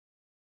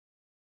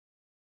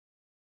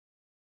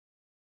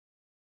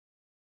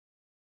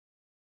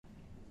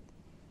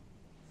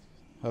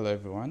Hello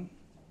everyone,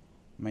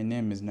 my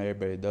name is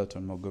Naibari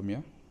Dalton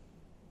Mogomia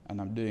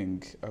and I'm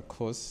doing a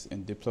course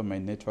in Diploma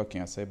in Networking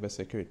and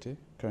Cybersecurity,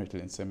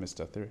 currently in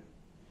semester 3.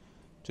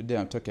 Today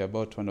I'm talking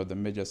about one of the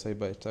major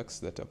cyber attacks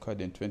that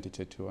occurred in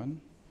 2021,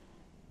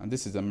 and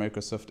this is a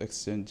Microsoft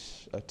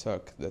Exchange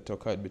attack that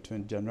occurred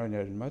between January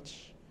and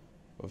March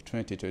of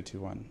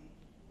 2021.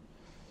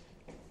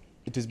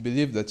 It is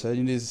believed that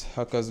Chinese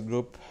hackers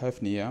group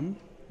Hafnium,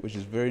 which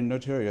is very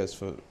notorious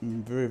for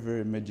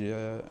very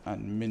major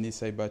and many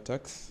cyber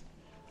attacks,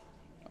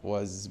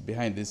 was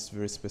behind this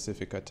very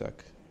specific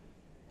attack.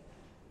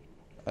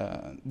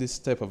 This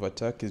type of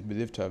attack is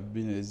believed to have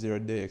been a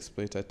zero-day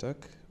exploit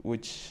attack,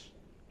 which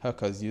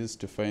hackers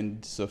used to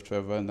find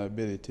software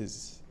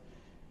vulnerabilities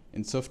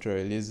in software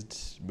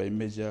released by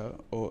major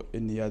or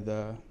any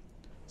other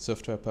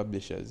software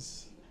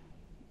publishers.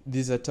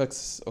 These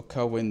attacks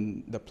occur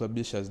when the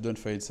publishers don't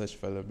find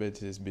such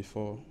vulnerabilities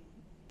before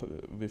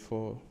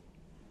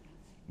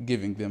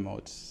giving them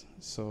out.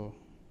 So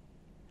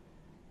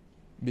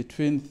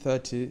between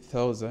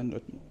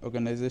 30,000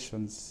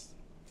 organizations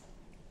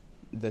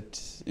that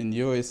in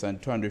US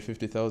and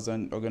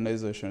 250,000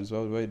 organizations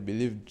worldwide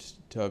believed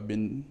to have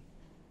been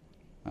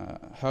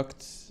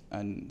hacked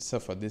and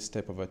suffered this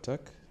type of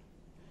attack.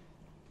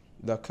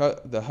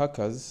 The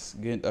hackers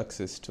gained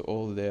access to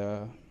all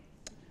their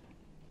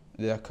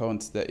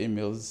accounts, their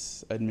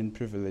emails, admin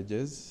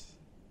privileges,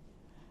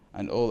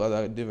 and all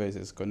other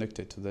devices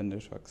connected to the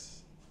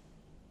networks.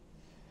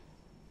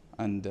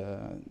 And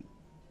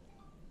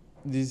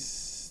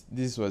this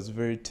was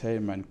very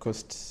time and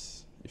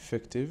cost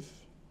effective,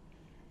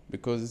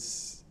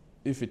 because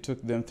if it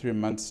took them 3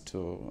 months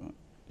to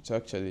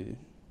actually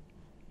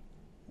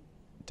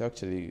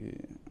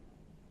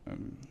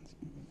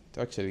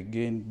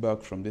gain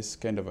back from this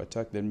kind of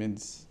attack, that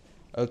means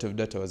a lot of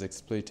data was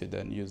exploited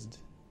and used.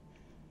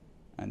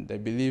 And I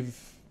believe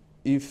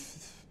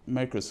if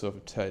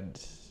Microsoft had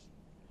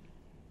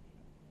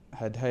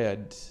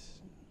hired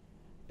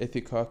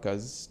ethical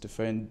hackers to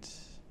find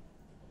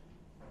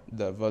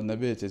the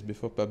vulnerabilities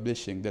before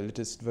publishing the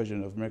latest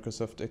version of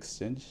Microsoft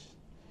Exchange,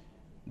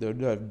 they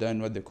would have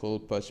done what they call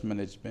patch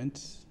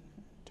management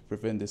to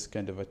prevent this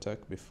kind of attack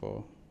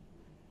before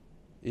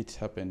it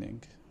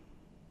happening.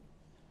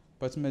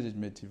 Patch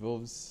management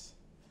involves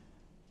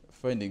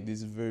finding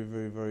these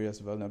very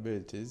various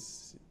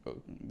vulnerabilities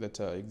that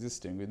are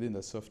existing within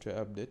the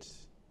software update,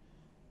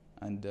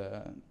 and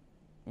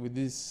with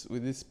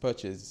these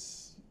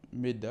patches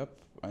made up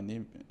and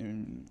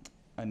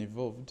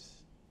evolved,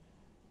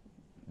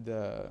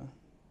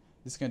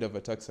 this kind of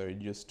attacks are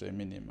reduced to a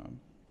minimum,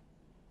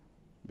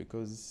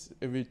 because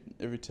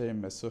every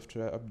time a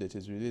software update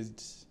is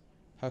released,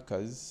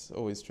 hackers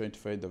always trying to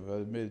find the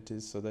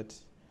vulnerabilities so that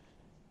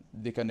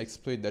they can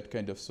exploit that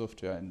kind of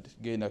software and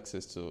gain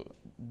access to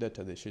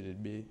data they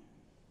shouldn't be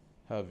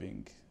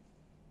having.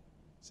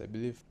 So I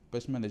believe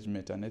patch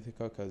management and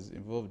ethical hackers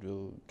involved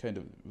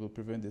will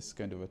prevent this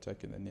kind of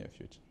attack in the near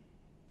future.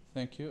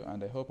 Thank you,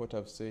 and I hope what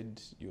I've said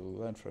you'll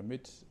learn from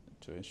it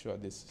to ensure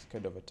this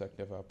kind of attack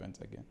never happens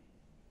again.